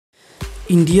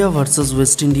India vs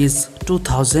West Indies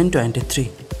 2023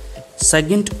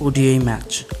 second ODI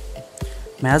match.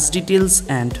 Match details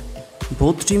and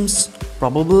both teams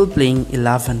probable playing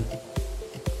 11.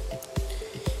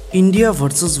 India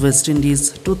vs West Indies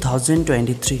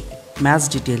 2023 match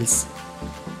details.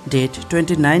 Date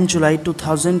 29 July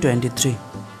 2023.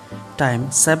 Time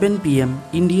 7 PM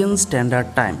Indian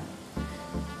Standard Time.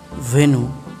 Venue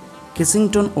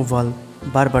Kensington Oval,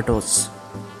 Barbados.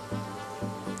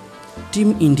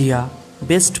 Team India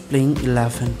best playing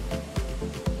 11.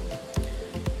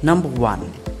 Number 1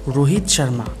 Rohit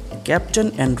Sharma,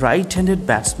 captain and right-handed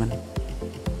batsman.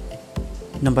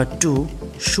 Number 2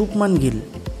 Shubman Gill,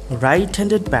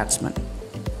 right-handed batsman.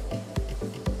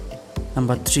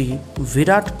 Number 3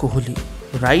 Virat Kohli,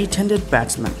 right-handed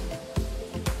batsman.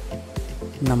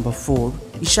 Number 4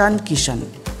 Ishan Kishan,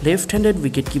 left-handed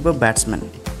wicketkeeper batsman.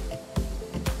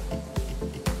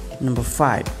 Number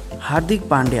 5 Hardik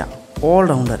Pandya,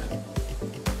 all-rounder.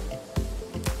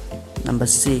 Number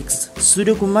 6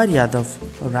 Suryakumar Yadav,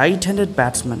 right-handed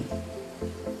batsman.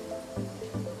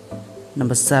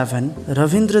 Number 7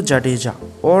 Ravindra Jadeja,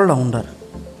 all-rounder.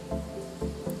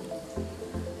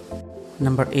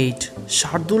 Number 8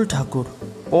 Shardul Thakur,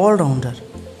 all-rounder.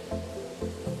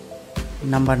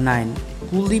 Number 9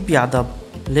 Kuldeep Yadav,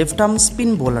 left-arm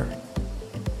spin bowler.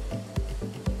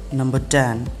 Number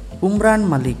 10 Umran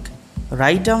Malik,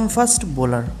 right-arm fast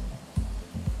bowler.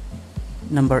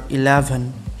 Number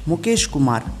 11 Mukesh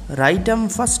Kumar, right-arm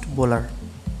fast bowler.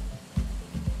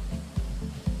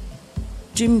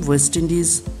 Team West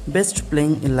Indies best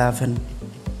playing 11.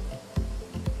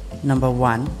 Number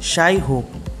 1 Shai Hope,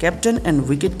 captain and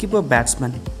wicketkeeper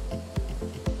batsman.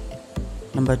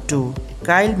 Number 2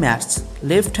 Kyle Matz,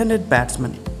 left-handed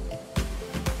batsman.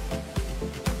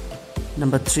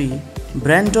 Number 3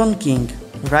 Brandon King,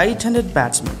 right-handed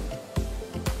batsman.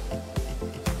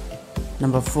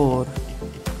 Number 4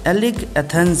 Elig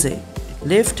Athenze,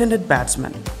 left-handed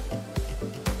batsman.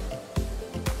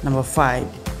 Number 5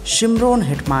 Shimron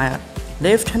Hetmyer,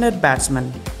 left-handed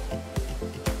batsman.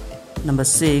 Number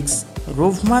 6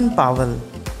 Rovman Powell,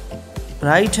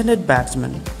 right-handed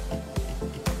batsman.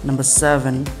 Number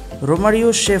 7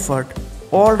 Romario Shepherd,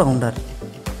 all-rounder.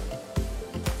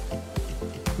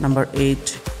 Number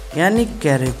 8 Yannick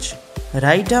Carriage,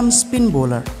 right-arm spin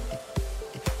bowler.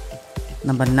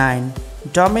 Number 9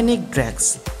 Dominic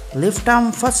Drax,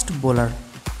 left-arm fast bowler.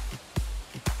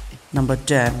 Number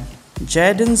 10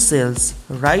 Jayden Sales,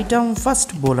 right-arm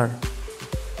fast bowler.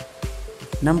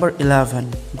 Number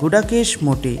 11 Gudakesh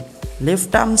Mote,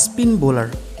 left-arm spin bowler.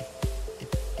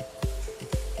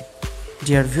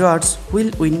 Dear viewers, who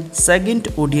will win second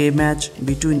ODI match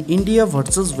between India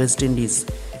vs West Indies?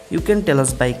 You can tell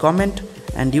us by comment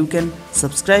and you can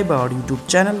subscribe our YouTube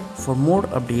channel for more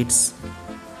updates.